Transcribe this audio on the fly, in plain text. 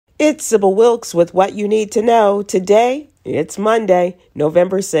It's Sybil Wilkes with what you need to know. Today, it's Monday,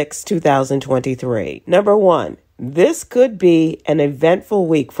 November 6, 2023. Number 1. This could be an eventful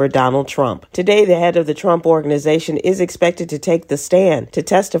week for Donald Trump. Today, the head of the Trump Organization is expected to take the stand to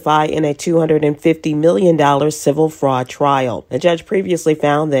testify in a $250 million civil fraud trial. The judge previously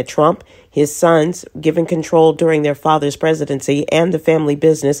found that Trump, his sons, given control during their father's presidency, and the family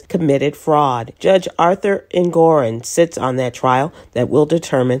business committed fraud. Judge Arthur Engoron sits on that trial that will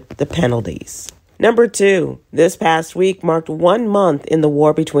determine the penalties. Number 2, this past week marked 1 month in the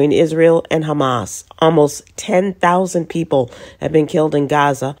war between Israel and Hamas. Almost 10,000 people have been killed in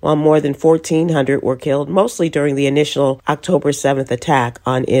Gaza, while more than 1,400 were killed, mostly during the initial October 7th attack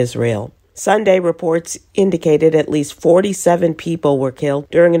on Israel. Sunday reports indicated at least 47 people were killed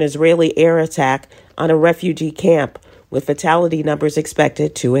during an Israeli air attack on a refugee camp, with fatality numbers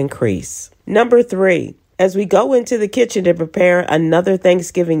expected to increase. Number 3. As we go into the kitchen to prepare another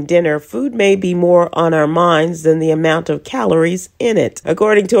Thanksgiving dinner, food may be more on our minds than the amount of calories in it.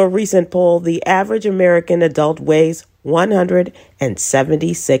 According to a recent poll, the average American adult weighs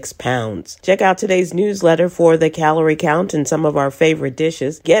 176 pounds. Check out today's newsletter for the calorie count and some of our favorite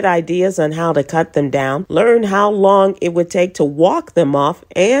dishes. Get ideas on how to cut them down. Learn how long it would take to walk them off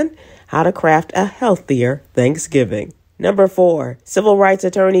and how to craft a healthier Thanksgiving. Number 4, civil rights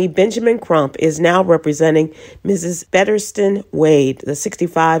attorney Benjamin Crump is now representing Mrs. Betterston Wade, the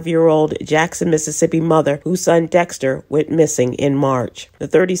 65-year-old Jackson, Mississippi mother whose son Dexter went missing in March. The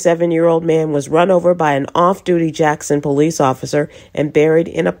 37-year-old man was run over by an off-duty Jackson police officer and buried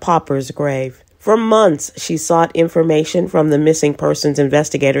in a pauper's grave. For months, she sought information from the missing persons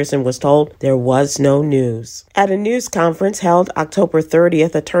investigators and was told there was no news. At a news conference held October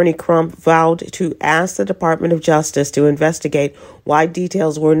 30th, Attorney Crump vowed to ask the Department of Justice to investigate why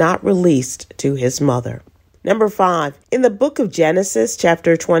details were not released to his mother. Number 5, in the book of Genesis,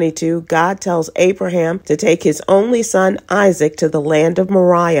 chapter 22, God tells Abraham to take his only son Isaac to the land of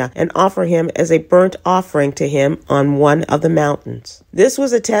Moriah and offer him as a burnt offering to him on one of the mountains. This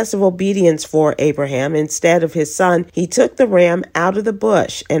was a test of obedience for Abraham. Instead of his son, he took the ram out of the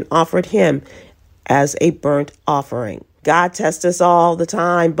bush and offered him as a burnt offering. God tests us all the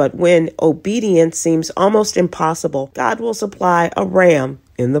time, but when obedience seems almost impossible, God will supply a ram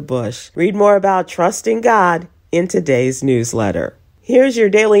in the bush. Read more about trusting God in today's newsletter. Here's your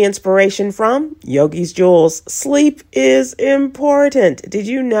daily inspiration from Yogi's Jewels. Sleep is important. Did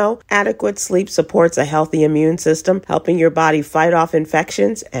you know adequate sleep supports a healthy immune system, helping your body fight off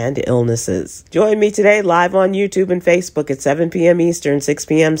infections and illnesses? Join me today live on YouTube and Facebook at 7 p.m. Eastern, 6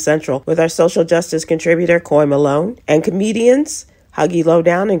 p.m. Central with our social justice contributor, Coy Malone, and comedians Huggy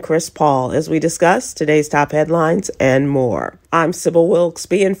Lowdown and Chris Paul as we discuss today's top headlines and more. I'm Sybil Wilkes.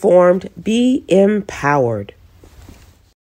 Be informed, be empowered.